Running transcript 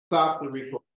stop the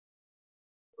recording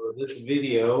for this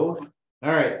video.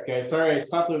 All right, guys, sorry I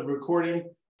stopped the recording.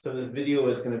 So this video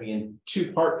is going to be in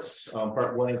two parts,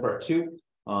 part one and part two.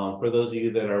 For those of you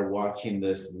that are watching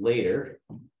this later,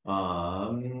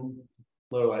 lower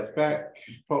lights back,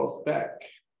 Paul's back.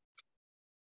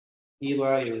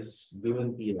 Eli is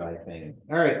doing Eli thing.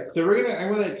 All right, so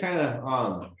I'm gonna kind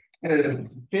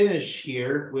of finish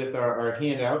here with our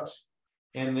handout,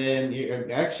 and then you're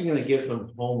actually gonna give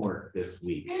some homework this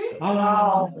week.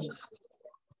 Oh.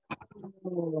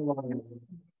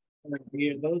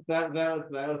 Yeah, that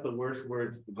was the worst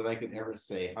words that I could ever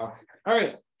say. All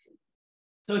right.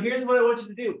 So here's what I want you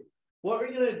to do. What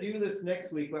we're gonna do this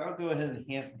next week, I'll go ahead and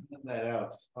hand that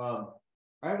out.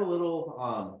 I have a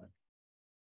little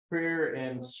prayer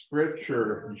and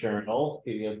scripture journal.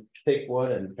 You can take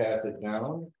one and pass it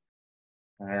down.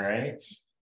 All right.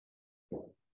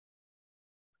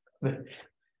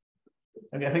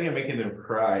 I think I'm making them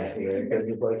cry here because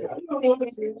it's like,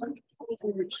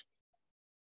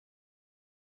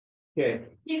 okay.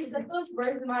 He said those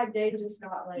words in my day just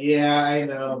got like. Yeah, I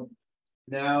know.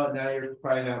 Now you're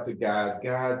crying out to God.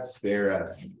 God, spare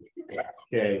us.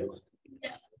 Okay.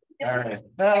 All right.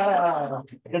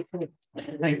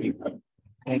 Thank you.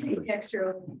 Thank you.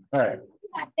 Extra. All right.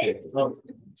 Okay. All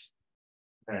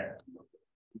right.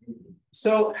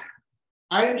 So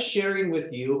I am sharing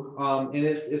with you, and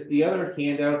it's the other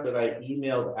handout that I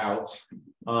emailed out.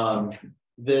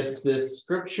 This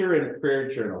scripture and prayer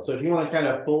journal. So if you want to kind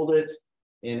of fold it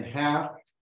in half,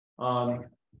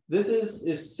 this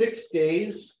is 6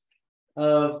 days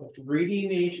of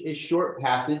reading a short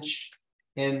passage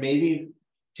and maybe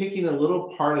picking a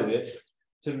little part of it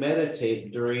to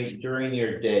meditate during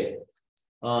your day.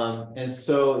 And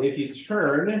so if you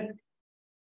turn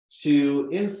to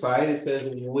inside, it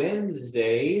says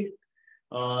Wednesday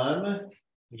on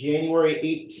January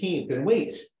 18th. And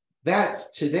wait,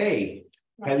 that's today.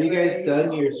 Have you guys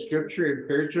done your scripture and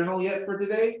prayer journal yet for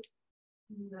today?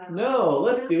 No,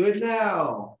 let's do it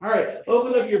now. All right,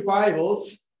 open up your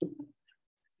Bibles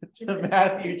to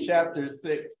Matthew chapter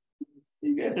 6.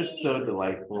 You guys are so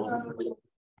delightful.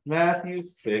 Matthew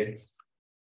 6.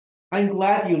 I'm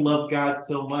glad you love God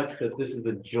so much that this is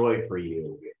a joy for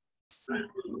you.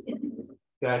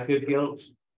 Got good guilt?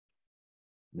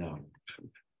 No.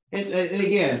 And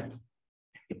again,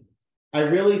 I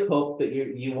really hope that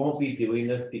you won't be doing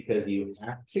this because you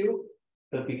have to,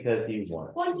 but because you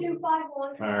want. 1, 2, 5,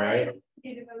 1. All right.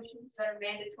 Do devotions that are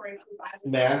mandatory for Bible.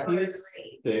 Matthew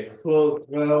 6.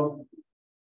 Well,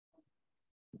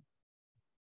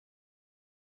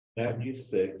 Matthew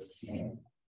 6,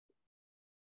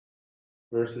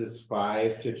 verses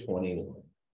 5 to 21.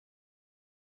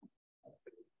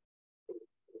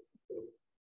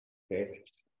 Okay.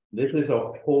 This is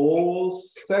a whole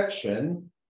section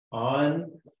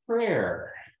on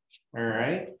prayer. All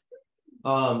right.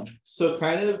 So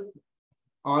kind of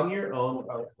on your own,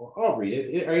 I'll read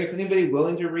it. I guess anybody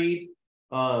willing to read?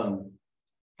 How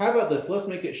about this? Let's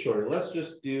make it shorter. Let's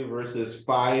just do verses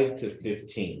 5 to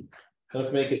 15.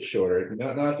 Let's make it shorter.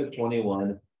 Not to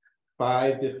 21,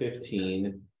 5 to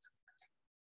 15.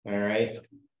 All right.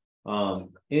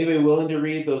 Anybody willing to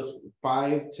read those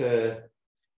 5 to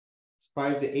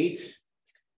 8?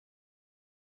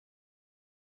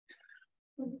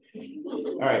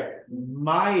 All right,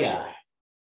 Maya.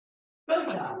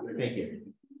 Thank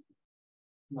you.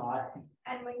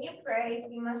 And when you pray,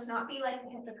 you must not be like the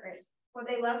hypocrites, for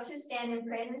they love to stand and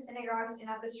pray in the synagogues and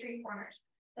at the street corners,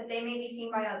 that they may be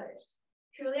seen by others.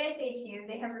 Truly I say to you,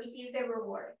 they have received their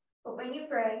reward. But when you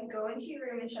pray, go into your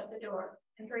room and shut the door,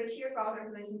 and pray to your Father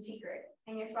who is in secret,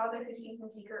 and your Father who sees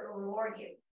in secret will reward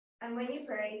you. And when you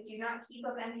pray, do not keep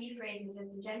up empty phrases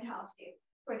as the Gentiles do,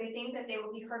 for they think that they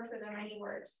will be heard for their many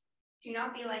words. Do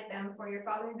not be like them, for your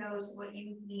Father knows what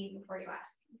you need before you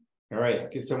ask him. All right,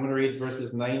 can someone read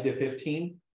verses 9 to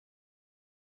 15?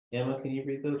 Emma, can you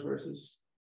read those verses?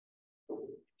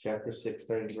 Chapter 6,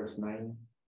 starting verse 9.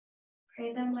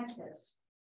 Pray them like this.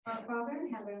 Our Father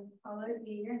in heaven, hallowed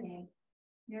be your name.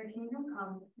 Your kingdom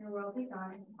come, your will be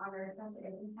done on earth as it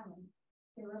is in heaven.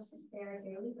 Give us this day our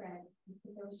daily bread, and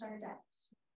forgive us our debts,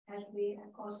 as we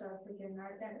also forgive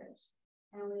our debtors.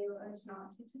 And lead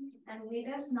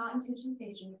us not into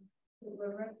temptation, but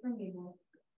deliver us from evil.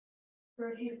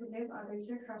 For if you forgive others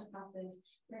their trespasses,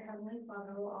 your heavenly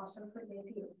Father will also forgive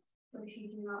you. But if you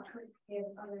do not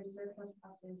forgive others their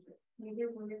trespasses,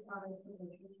 neither will your Father forgive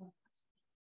your trespasses.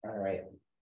 All right.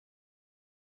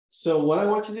 So what I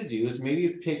want you to do is maybe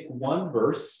pick one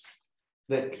verse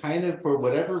that kind of, for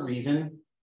whatever reason,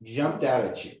 jumped out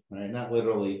at you. Right? Not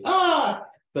literally,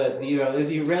 but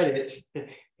as you read it,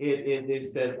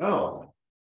 it said, oh,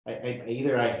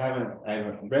 either I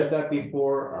haven't read that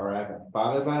before, or I haven't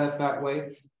thought about it that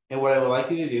way. And what I would like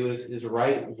you to do is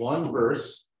write one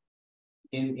verse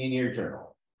in your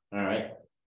journal. All right.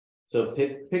 So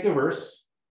pick a verse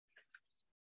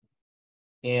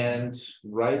and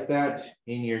write that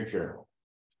in your journal.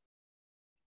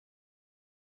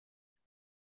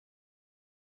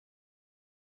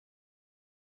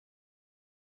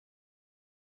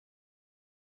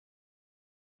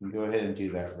 And go ahead and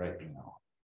do that right now.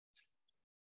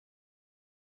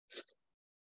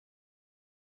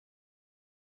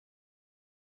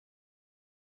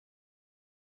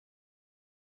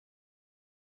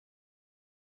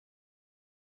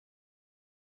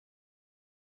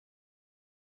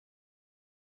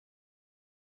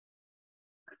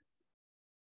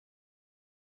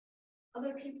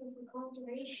 Other people for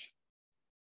conservation.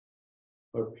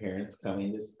 Or parents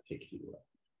coming to pick you up.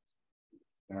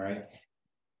 All right.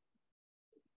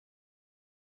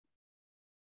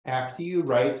 After you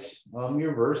write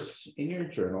your verse in your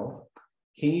journal,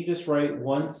 can you just write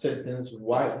one sentence?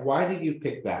 Why did you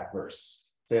pick that verse?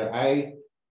 Say,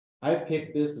 I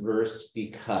picked this verse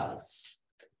because.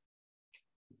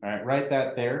 All right, write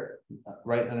that there,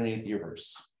 right underneath your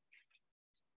verse.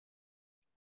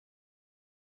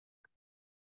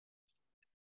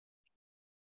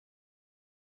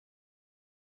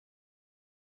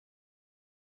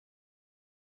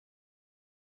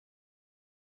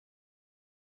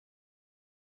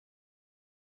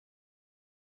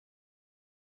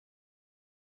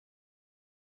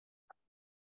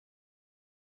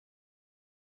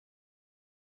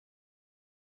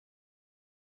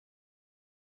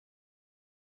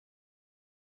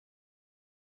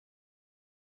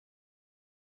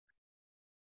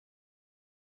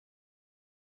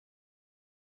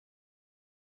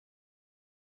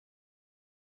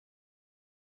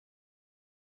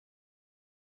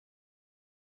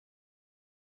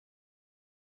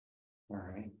 All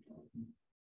right.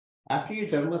 After you're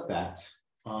done with that,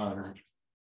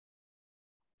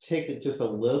 take just a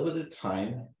little bit of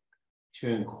time to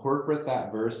incorporate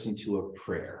that verse into a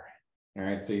prayer. All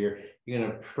right, so you're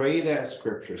gonna pray that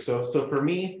scripture. So for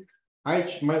me,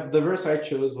 the verse I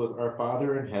chose was "Our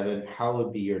Father in heaven,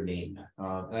 hallowed be your name."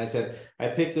 And I said I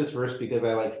picked this verse because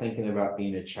I like thinking about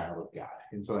being a child of God,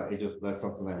 and so that's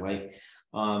something I like.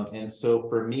 And so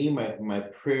for me, my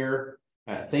prayer,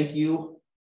 thank you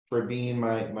for being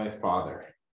my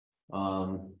Father.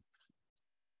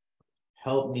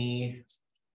 Help me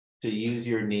to use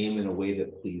your name in a way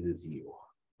that pleases you.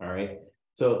 All right.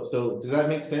 So does that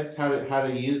make sense? How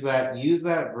to use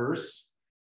that verse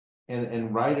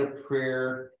and write a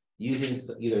prayer using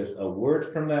either a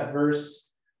word from that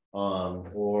verse,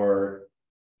 or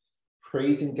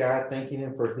praising God, thanking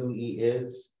him for who he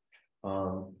is.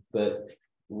 But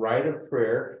write a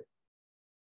prayer,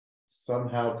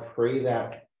 somehow pray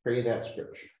that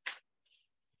scripture.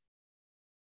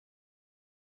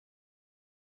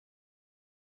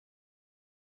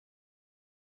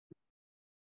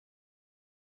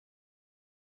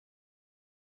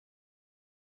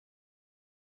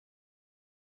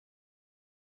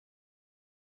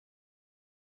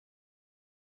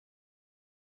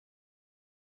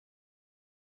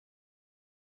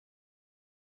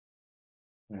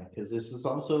 Because this is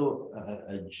also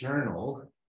a journal,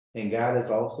 and God is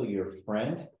also your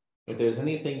friend. If there's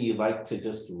anything you'd like to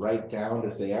just write down to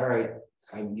say, all right,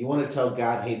 you want to tell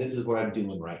God, hey, this is what I'm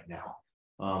doing right now.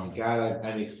 God,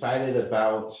 I'm excited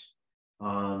about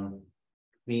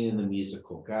being in the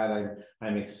musical. God,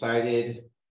 I'm excited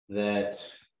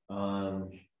that the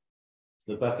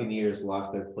Buccaneers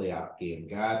lost their playoff game.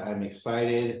 God, I'm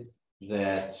excited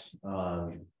that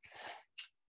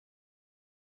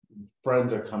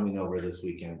friends are coming over this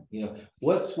weekend. You know,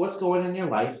 what's going in your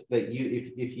life that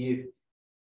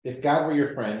if God were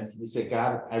your friend, you say,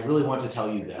 God, I really want to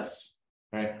tell you this,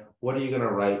 right? What are you going to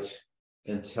write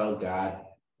and tell God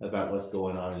about what's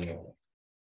going on in your life?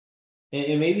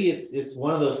 And maybe it's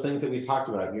one of those things that we talked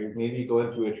about. You're maybe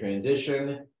going through a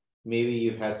transition. Maybe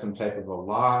you've had some type of a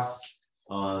loss.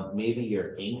 Maybe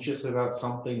you're anxious about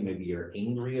something. Maybe you're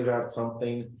angry about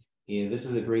something. This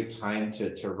is a great time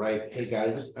to write, hey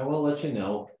guys, I want to let you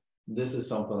know this is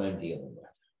something I'm dealing with.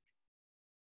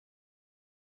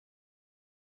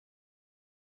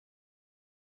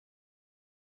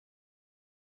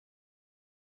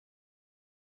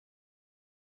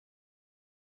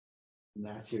 And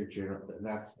that's your journal.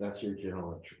 That's your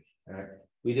journal entry. All right.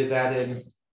 We did that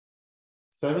in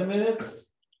 7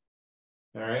 minutes.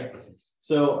 All right.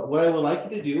 So what I would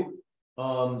like you to do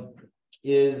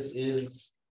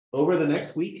is over the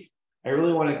next week, I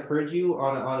really want to encourage you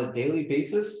on a daily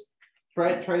basis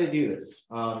try to do this.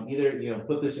 Either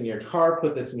put this in your car,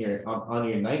 put this in your on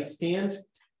your nightstand,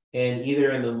 and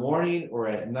either in the morning or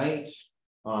at night,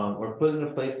 or put it in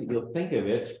a place that you'll think of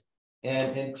it,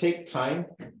 and take time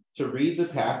to read the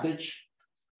passage,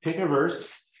 pick a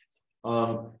verse,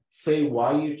 say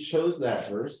why you chose that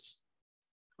verse,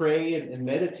 pray and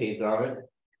meditate on it,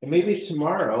 and maybe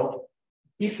tomorrow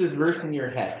keep this verse in your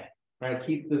head, right?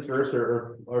 Keep this verse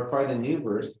or find a new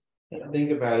verse and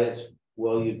think about it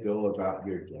while you go about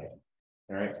your day.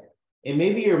 All right. And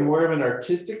maybe you're more of an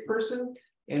artistic person,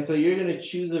 and so you're going to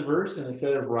choose a verse, and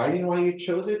instead of writing why you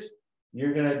chose it,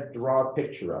 you're going to draw a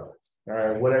picture of it,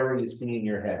 or whatever you see in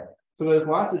your head. So there's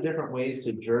lots of different ways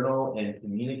to journal and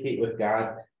communicate with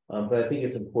God, but I think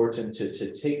it's important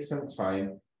to take some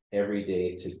time every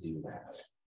day to do that.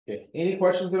 Okay. Any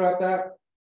questions about that?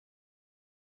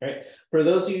 All right. For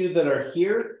those of you that are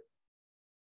here,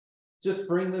 just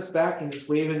bring this back and just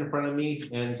wave it in front of me,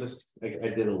 and just I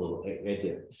did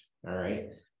it. All right.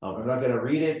 I'm not going to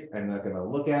read it. I'm not going to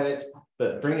look at it,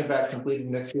 but bring it back completely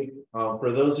next week.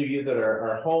 For those of you that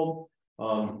are home,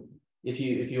 if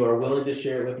you are willing to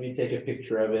share it with me, take a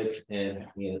picture of it and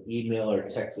email or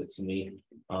text it to me.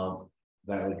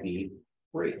 That would be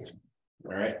great.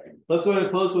 All right. Let's go ahead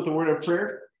and close with a word of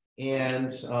prayer,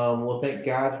 and we'll thank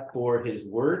God for His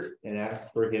word and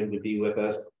ask for Him to be with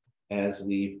us as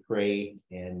we pray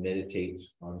and meditate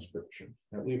on Scripture.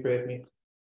 Will you pray with me?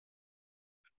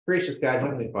 Gracious God,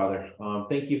 Heavenly Father,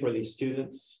 thank you for these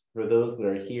students, for those that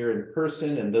are here in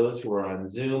person and those who are on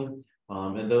Zoom,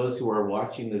 and those who are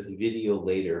watching this video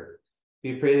later.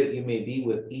 We pray that you may be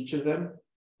with each of them.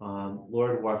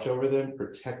 Lord, watch over them,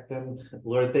 protect them.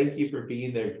 Lord, thank you for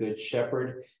being their good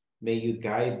shepherd. May you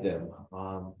guide them.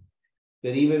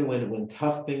 That even when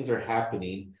tough things are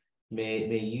happening, may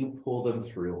you pull them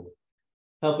through.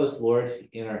 Help us, Lord,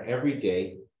 in our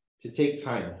everyday to take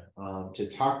time to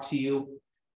talk to you,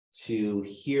 to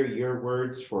hear your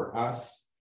words for us,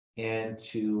 and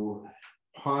to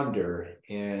ponder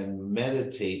and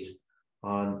meditate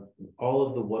on all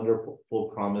of the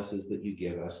wonderful promises that you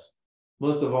give us.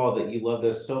 Most of all, that you loved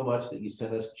us so much that you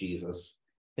sent us Jesus.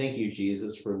 Thank you,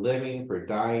 Jesus, for living, for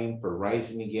dying, for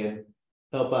rising again.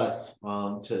 Help us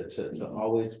to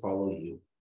always follow you.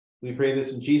 We pray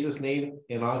this in Jesus' name,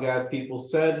 and all God's people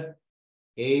said,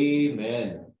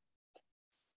 amen.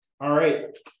 All right.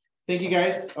 Thank you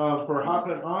guys for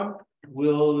hopping on.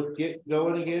 We'll get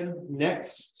going again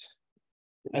next.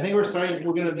 I think we're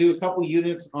going to do a couple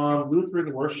units on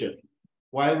Lutheran worship,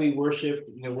 why we worship,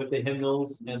 with the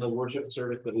hymnals and the worship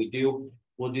service that we do.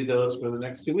 We'll do those for the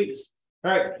next 2 weeks.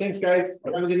 All right. Thanks, guys.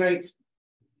 Have a good night.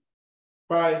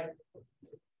 Bye.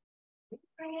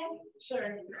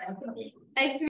 Sure. Nice to meet you.